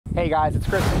Hey guys, it's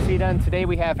Chris from Steeda, and today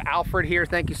we have Alfred here.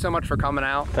 Thank you so much for coming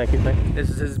out. Thank you. This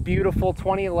is his beautiful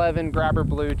 2011 Grabber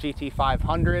Blue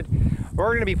GT500. We're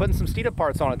going to be putting some Steeda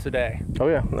parts on it today. Oh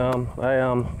yeah,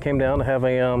 I came down to have a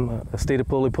Steeda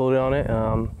pulley on it,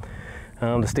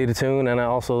 the Steeda tune, and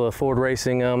also the Ford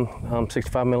Racing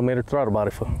 65mm throttle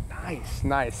body. Nice,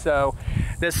 nice. So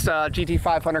this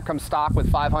GT500 comes stock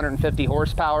with 550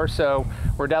 horsepower, so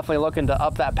we're definitely looking to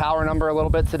up that power number a little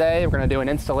bit today. We're going to do an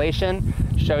installation,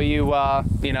 show you,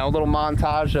 you know, a little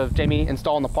montage of Jamie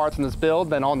installing the parts in this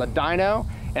build, then on the dyno,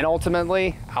 and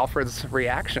ultimately Alfred's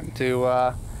reaction to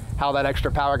how that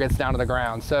extra power gets down to the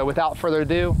ground. So without further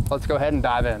ado, let's go ahead and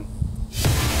dive in.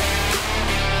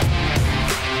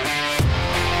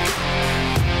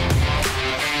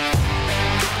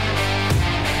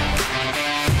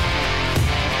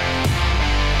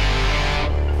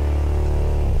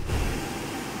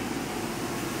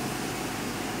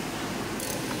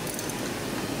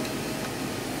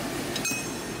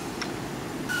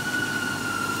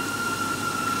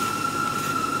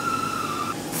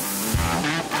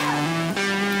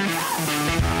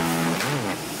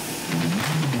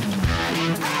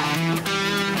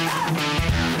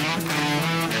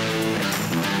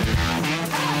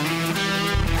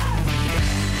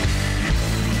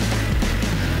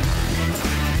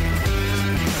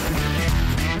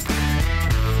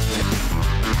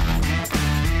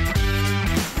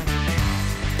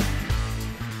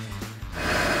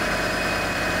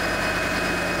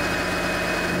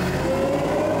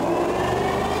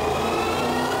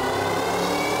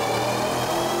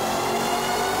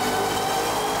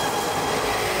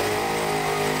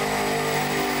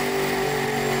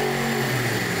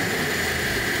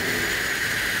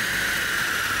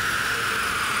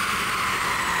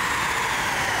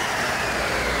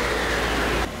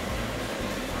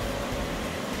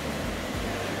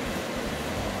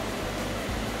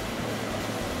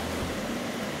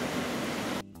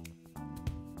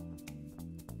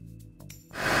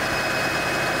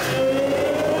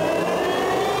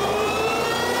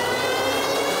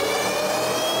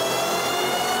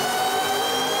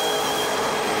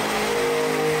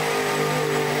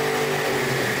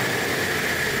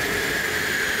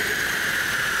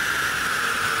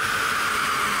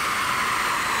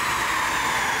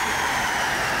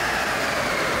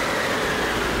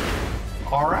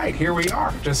 All right, here we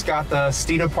are. Just got the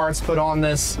Steeda parts put on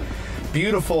this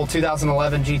beautiful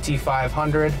 2011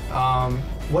 GT500.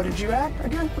 What did you add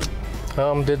again?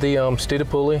 Did the Steeda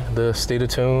pulley, the Steeda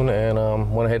tune,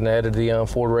 and went ahead and added the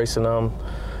Ford Racing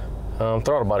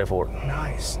throttle body for it.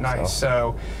 Nice, nice.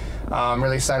 So I'm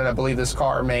really excited. I believe this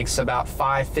car makes about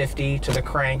 550 to the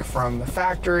crank from the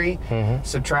factory.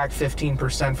 Subtract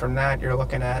 15% from that, you're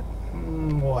looking at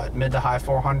what, mid to high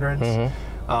 400s.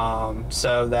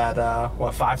 So that,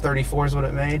 what, 534 is what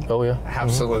it made? Oh yeah.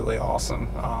 Absolutely awesome.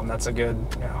 That's a good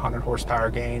 100 horsepower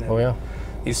gain. And oh yeah.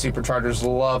 These superchargers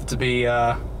love to be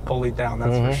pulleyed down,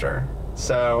 that's for sure.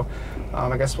 So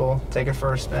I guess we'll take it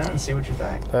for a spin and see what you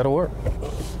think. That'll work.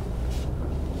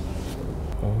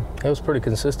 It was pretty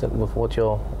consistent with what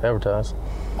y'all advertised.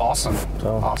 Awesome,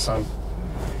 So. awesome.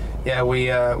 Yeah, we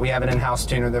have an in-house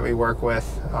tuner that we work with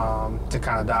to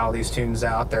kind of dial these tunes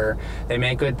out. They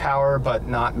make good power, but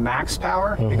not max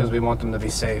power because we want them to be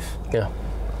safe. Yeah.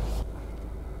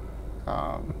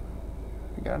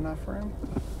 You got enough room?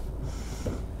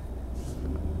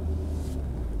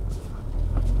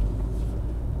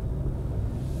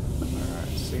 All right,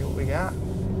 let's see what we got.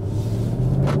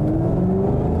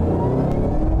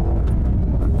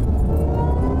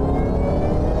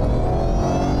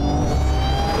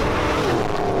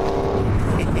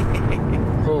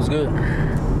 Pulls good.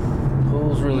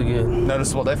 Pulls really good.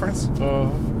 Noticeable difference?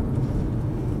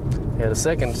 Yeah, the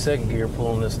second gear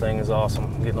pulling this thing is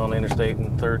awesome. Getting on the interstate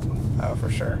and third. Oh, for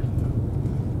sure.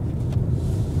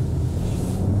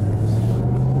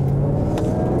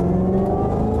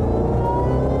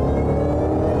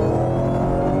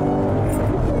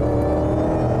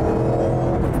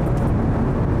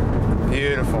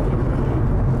 Beautiful.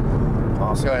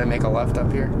 Awesome. Go ahead and make a left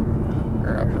up here.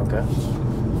 Okay.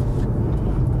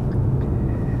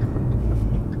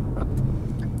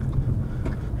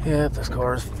 Yeah, this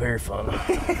car is very fun.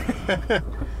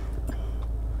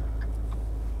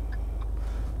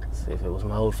 See, if it was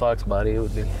my old Fox body, it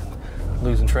would be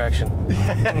losing traction.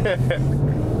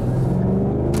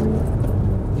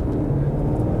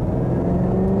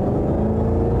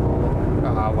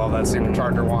 Oh, I love that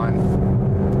supercharger whine.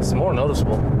 It's more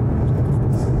noticeable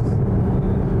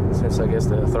since I guess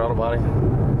the throttle body.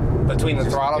 Between the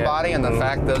throttle body and the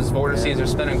fact those vortices are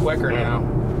spinning quicker now.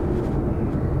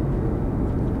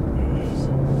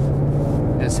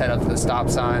 just head up to the stop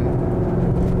sign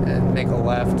and make a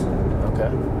left. Okay.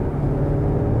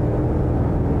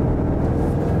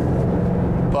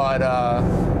 But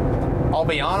I'll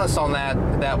be honest, on that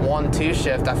 1-2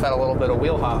 shift, I felt a little bit of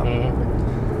wheel hop.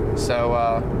 So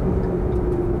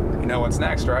you know what's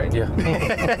next, right? Yeah.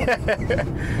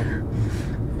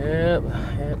 Yep.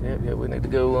 We need to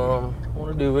go.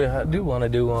 I do want to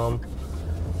do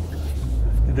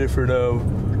different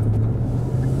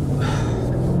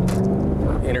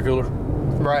intercooler.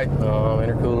 Right.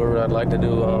 Intercooler. I'd like to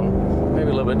do maybe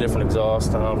a little bit different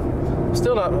exhaust.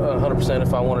 Still not 100%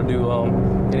 if I want to do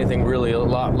anything really a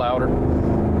lot louder,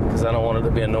 because I don't want it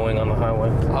to be annoying on the highway.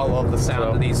 I love the sound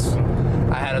of these.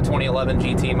 I had a 2011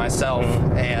 GT myself,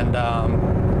 and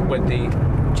with the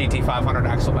GT500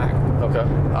 axleback. Okay.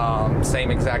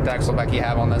 Same exact axleback you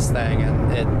have on this thing,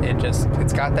 and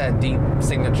it's got that deep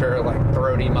signature, like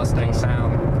throaty Mustang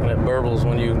sound. And it burbles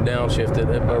when you downshift it.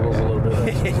 It burbles a little bit.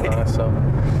 That's nice. So,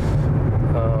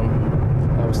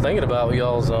 I was thinking about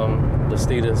y'all's the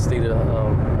Steeda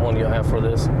one you have for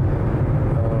this. I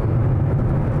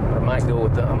might go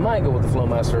with the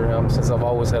Flowmaster, since I've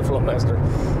always had Flowmaster.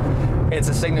 It's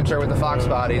a signature with the Fox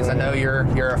bodies. I know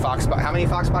you're a Fox body. How many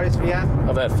Fox bodies do you have?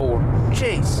 I've had 4.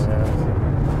 Jeez. Yeah.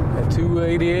 Had 2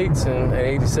 88s and an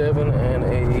 87 and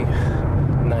a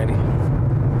 90.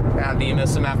 Now, do you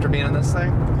miss them after being in this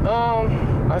thing?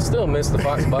 I still miss the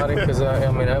Fox body, because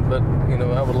but you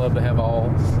know, I would love to have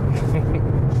all.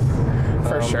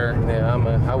 For sure. Yeah,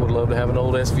 I would love to have an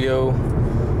old SVO.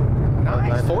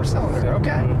 Nice, 4-cylinder.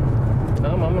 Okay.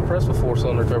 I'm impressed with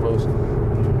 4-cylinder turbos.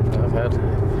 I've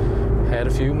had a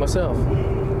few myself.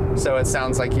 So it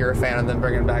sounds like you're a fan of them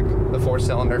bringing back the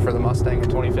 4-cylinder for the Mustang in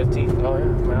 2015. Oh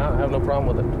yeah, I have no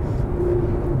problem with it.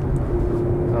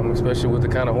 Especially with the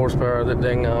kind of horsepower that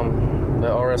the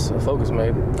RS Focus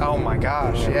made. Oh my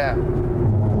gosh, yeah.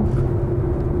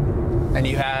 And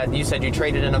you said you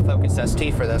traded in a Focus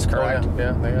ST for this, correct? Oh,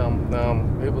 yeah.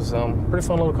 It was pretty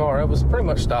fun little car. It was pretty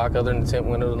much stock, other than the tint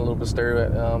window and a little bit of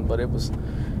stereo. But it was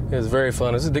very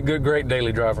fun. It's a great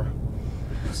daily driver.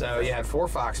 So you had 4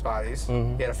 Fox bodies.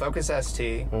 You had a Focus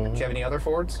ST. Do you have any other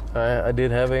Fords? I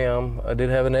did have an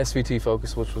SVT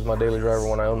Focus, which was my daily driver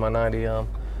when I owned my 90.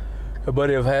 A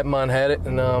buddy of mine had it,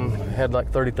 and had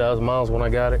like 30,000 miles when I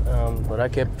got it. But I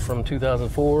kept it from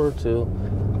 2004 to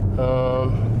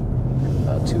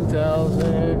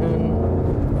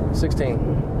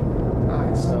 2016.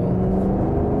 Nice. So,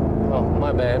 oh,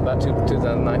 my bad, about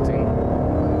 2019.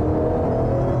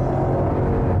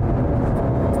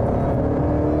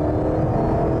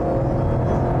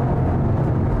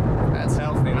 That's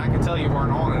healthy, and I can tell you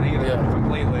weren't on it either,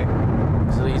 completely.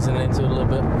 So easing into it a little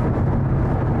bit.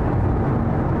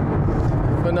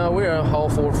 But no, we're a whole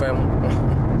Ford family.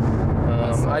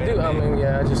 I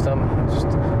just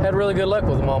had really good luck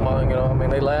with them all.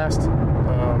 They last.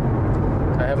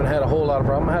 I haven't had a whole lot of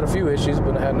problems. I had a few issues,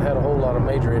 but I hadn't had a whole lot of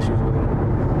major issues with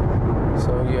them.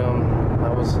 So I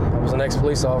was an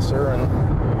ex-police officer, and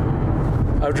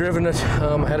I've driven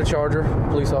had a Charger,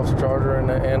 police officer Charger,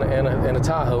 and a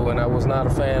Tahoe, and I was not a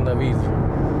fan of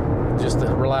either. Just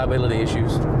the reliability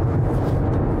issues.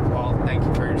 Well, thank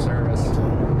you for your service.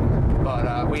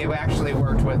 But we actually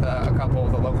worked with a couple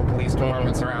of the local police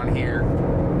departments around here.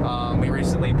 We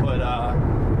recently put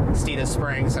Steeda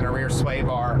springs and a rear sway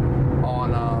bar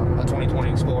on a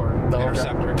 2020 Explorer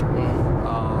Interceptor.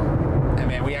 And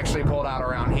man, we actually pulled out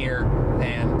around here,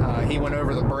 and he went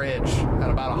over the bridge at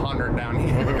about 100 down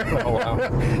here. Oh, wow.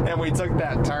 And we took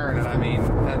that turn, and I mean,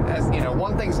 as you know,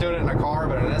 one thing's doing it in a car,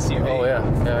 but an SUV. Oh yeah.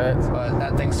 But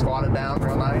that thing squatted down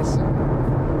real nice.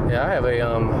 Yeah, I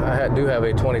do have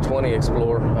a 2020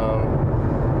 Explorer.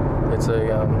 It's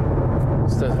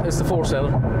the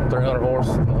 4-cylinder, 300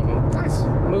 horse. Nice.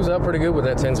 Moves up pretty good with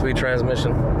that 10-speed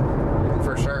transmission.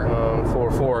 For sure.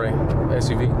 For a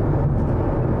SUV.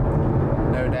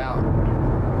 No doubt.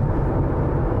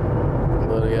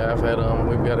 But yeah,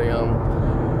 we've got a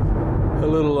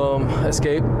little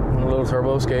Escape, a little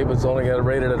turbo Escape. It's only got it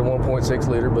rated at a 1.6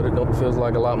 liter, but it feels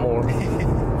like a lot more.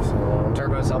 So,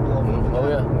 turbo's up a little bit. Oh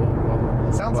yeah.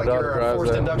 Sounds like you're a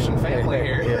forced induction family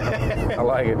here. Yeah, I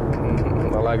like it.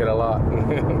 I like it a lot.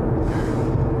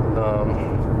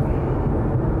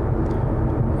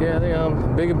 Yeah,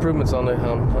 big improvements on the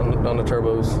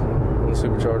turbos and the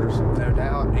superchargers. No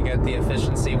doubt. You get the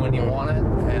efficiency when you want it,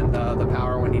 and the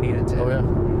power when you need it to. Oh yeah.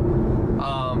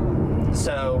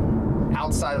 So,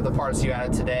 outside of the parts you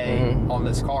added today on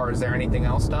this car, is there anything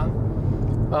else done?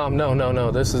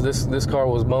 No. This car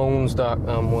was bone stock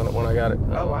when I got it.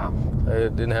 Oh wow.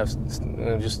 It didn't have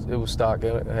it was stock.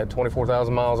 It had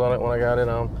 24,000 miles on it when I got it.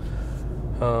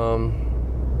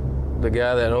 the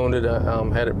guy that owned it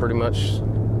had it pretty much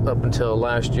up until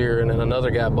last year, and then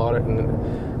another guy bought it, and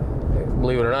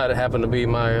believe it or not, it happened to be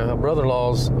my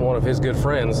brother-in-law's, one of his good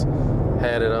friends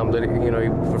had it, that he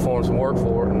performed some work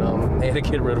for, and he had to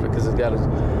get rid of it because it got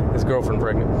his girlfriend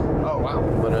pregnant. Oh, wow.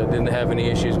 But I didn't have any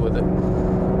issues with it.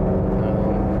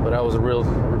 But I was a real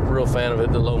fan of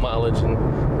it, the low mileage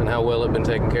and how well it'd been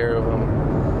taken care of.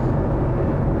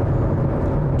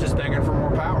 Just begging for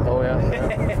more power. Oh,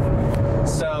 yeah.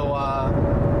 So,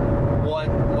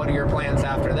 what are your plans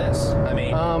after this? I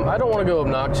mean, I don't want to go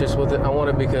obnoxious with it. I want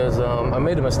it because I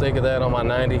made a mistake of that on my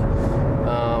 90.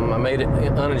 I made it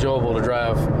unenjoyable to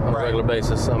drive on a regular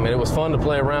basis. I mean, it was fun to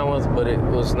play around with, but it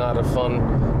was not a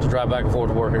fun to drive back and forth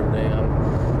to work every day.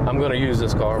 I'm going to use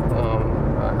this car.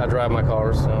 I drive my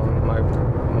cars.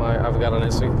 I've got a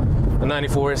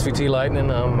 94 SVT Lightning.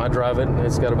 I drive it, and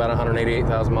it's got about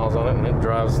 188,000 miles on it, and it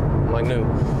drives like new.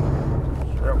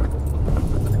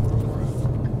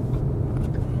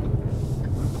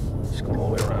 Just go all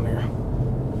the way around here.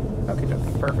 Okay,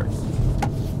 perfect.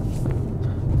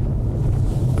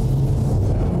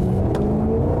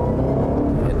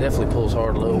 It definitely pulls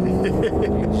hard low.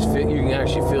 You can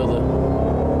actually feel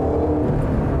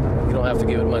you don't have to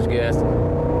give it much gas.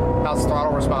 How's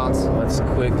throttle response? That's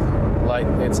quick, light.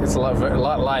 It's a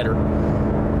lot lighter.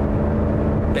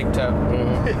 Big toe.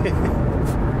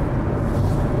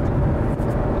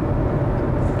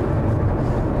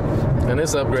 And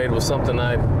this upgrade was something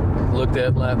I looked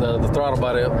at. The throttle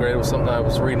body upgrade was something I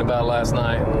was reading about last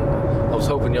night, and I was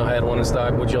hoping y'all had one in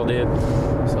stock, which y'all did.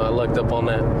 So I lucked up on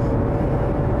that.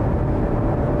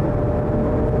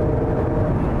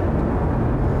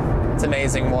 It's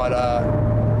amazing what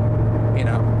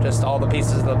just all the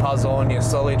pieces of the puzzle, and you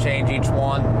slowly change each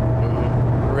one.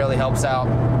 It really helps out.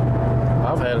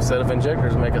 I've had a set of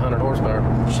injectors make 100 horsepower.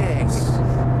 Jeez.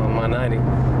 On my 90. I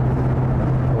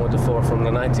went from the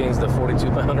 19s to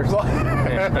 4200s.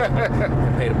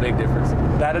 It made a big difference.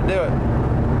 That'd do it.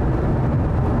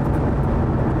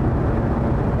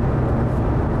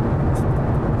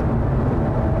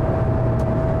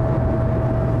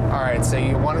 So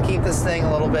you want to keep this thing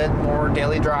a little bit more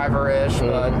daily driver-ish,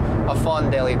 but a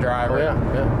fun daily driver. Oh,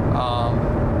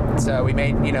 yeah. So we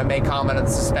made comment on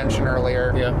the suspension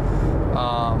earlier. Yeah.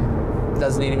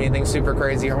 Doesn't need anything super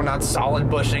crazy. We're not solid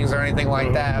bushings or anything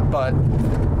like that, but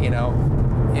you got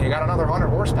another 100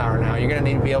 horsepower now. You're going to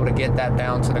need to be able to get that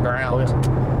down to the ground. Oh,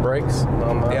 yeah. Brakes.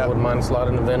 I wouldn't mind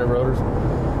sliding the vented rotors.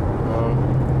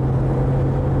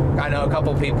 I know a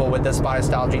couple people with this body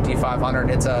style GT500.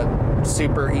 It's a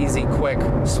super easy, quick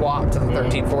swap to the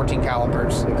 13, 14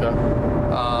 calipers. Okay.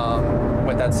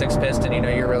 With that 6-piston,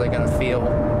 you're really going to feel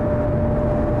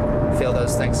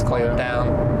those things clamp down.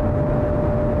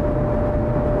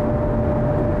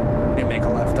 You make a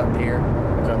left up here.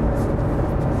 Okay.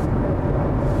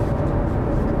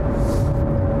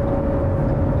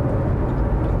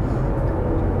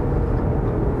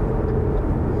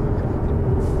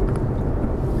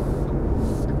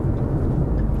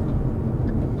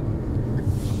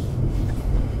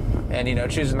 And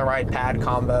choosing the right pad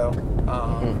combo,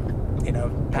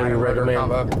 pad and rotor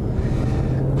combo.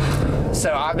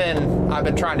 So I've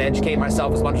been trying to educate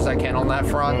myself as much as I can on that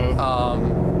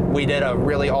front. We did a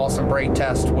really awesome brake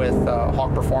test with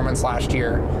Hawk Performance last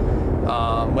year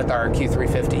with our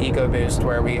Q350 EcoBoost,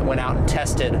 where we went out and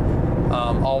tested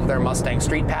all of their Mustang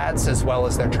street pads as well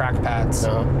as their track pads.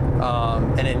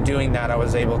 And in doing that, I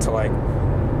was able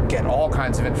to get all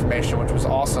kinds of information, which was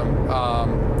awesome.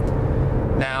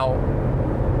 Now,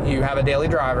 you have a daily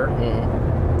driver.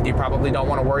 You probably don't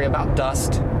want to worry about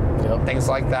dust, things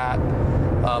like that,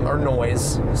 or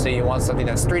noise. So you want something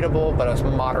that's streetable, but a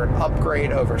moderate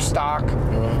upgrade over stock.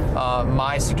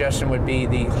 My suggestion would be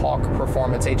the Hawk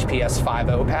Performance HPS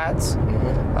 5.0 pads.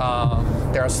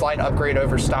 They're a slight upgrade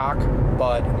over stock,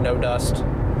 but no dust,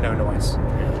 no noise.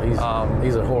 Yeah,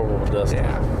 these are horrible with dust.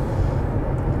 Yeah.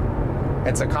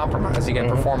 It's a compromise. You get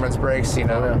performance brakes,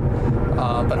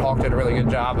 but Hawk did a really good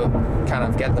job of kind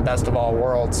of getting the best of all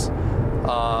worlds.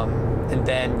 And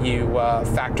then you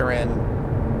factor in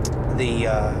the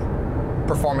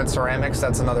performance ceramics.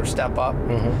 That's another step up.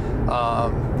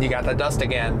 You got the dust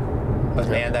again, but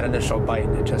man, that initial bite,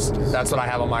 that's what I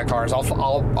have on my cars.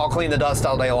 I'll clean the dust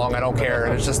all day long. I don't care.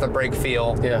 It's just the brake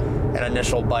feel. And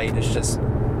initial bite is just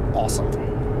awesome.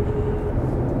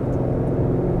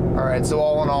 All right, so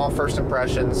all in all, first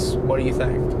impressions, what do you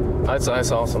think? That's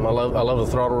awesome. I love the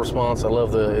throttle response. I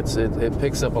love it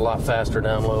picks up a lot faster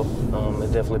down low.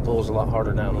 It definitely pulls a lot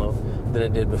harder down low than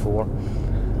it did before.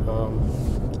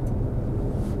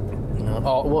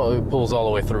 Well, it pulls all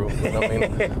the way through.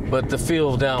 But the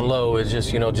feel down low is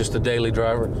just just a daily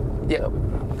driver. Yeah.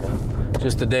 Okay.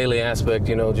 just the daily aspect,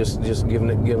 you know, just giving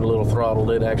a little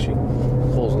throttle, it actually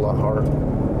pulls a lot harder.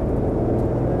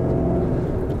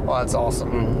 Well, that's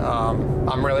awesome.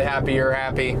 I'm really happy you're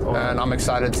happy, and I'm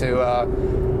excited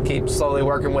to keep slowly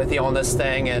working with you on this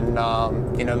thing and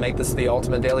you know, make this the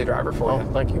ultimate daily driver for you.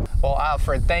 Thank you. Well,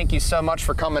 Alfred, thank you so much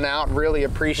for coming out. Really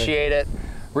appreciate it.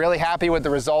 Really happy with the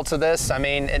results of this. I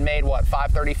mean, it made what,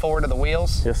 534 to the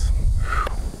wheels? Yes.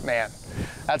 Man,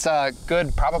 that's a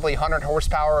good probably 100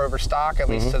 horsepower over stock, at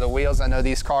least to the wheels. I know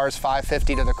these cars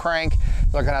 550 to the crank.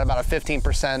 Looking at about a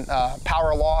 15%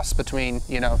 power loss between,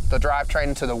 you know, the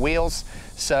drivetrain to the wheels.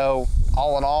 So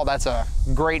all in all, that's a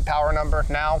great power number.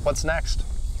 Now, what's next?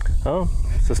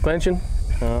 Suspension.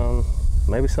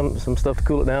 Maybe some stuff to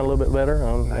cool it down a little bit better,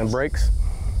 and brakes.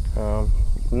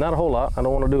 Not a whole lot. I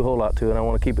don't want to do a whole lot to it. I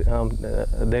want to keep it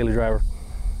a daily driver.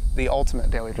 The ultimate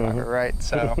daily driver, right?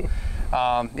 So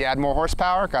you add more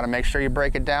horsepower, got to make sure you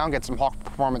break it down, get some Hawk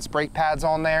Performance brake pads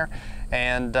on there.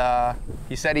 And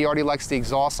he said he already likes the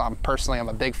exhaust. I'm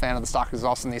a big fan of the stock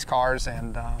exhaust in these cars,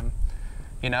 and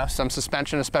you know, some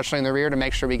suspension, especially in the rear, to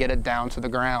make sure we get it down to the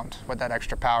ground with that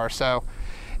extra power. So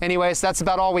anyways, that's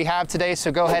about all we have today.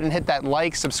 So go ahead and hit that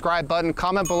like, subscribe button,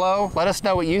 comment below. Let us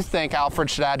know what you think Alfred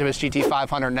should add to his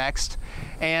GT500 next.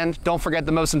 And don't forget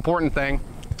the most important thing.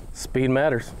 Speed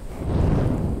matters.